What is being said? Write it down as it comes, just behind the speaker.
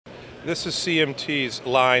This is CMT's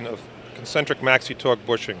line of Concentric Maxi Torque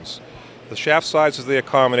bushings. The shaft sizes they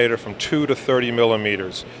accommodate are from 2 to 30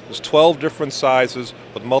 millimeters. There's 12 different sizes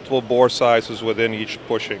with multiple bore sizes within each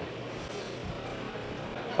bushing.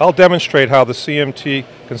 I'll demonstrate how the CMT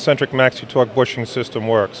Concentric Maxi Torque bushing system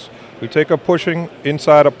works. We take a bushing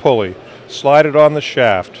inside a pulley, slide it on the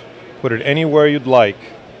shaft, put it anywhere you'd like,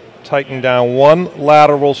 tighten down one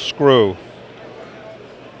lateral screw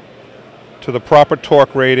to the proper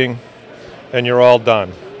torque rating, and you're all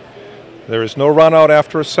done. There is no run out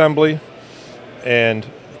after assembly, and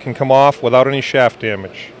it can come off without any shaft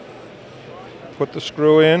damage. Put the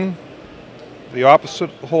screw in the opposite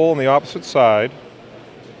hole on the opposite side.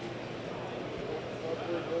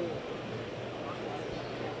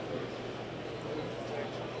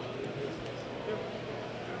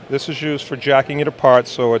 This is used for jacking it apart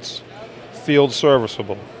so it's field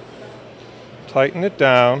serviceable. Tighten it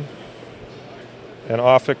down and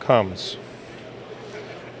off it comes.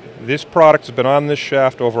 This product has been on this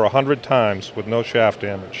shaft over 100 times with no shaft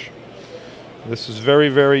damage. This is very,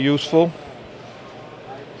 very useful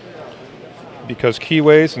because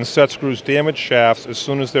keyways and set screws damage shafts as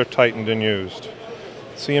soon as they're tightened and used.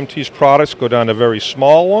 CMT's products go down to very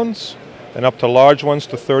small ones and up to large ones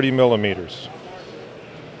to 30 millimeters.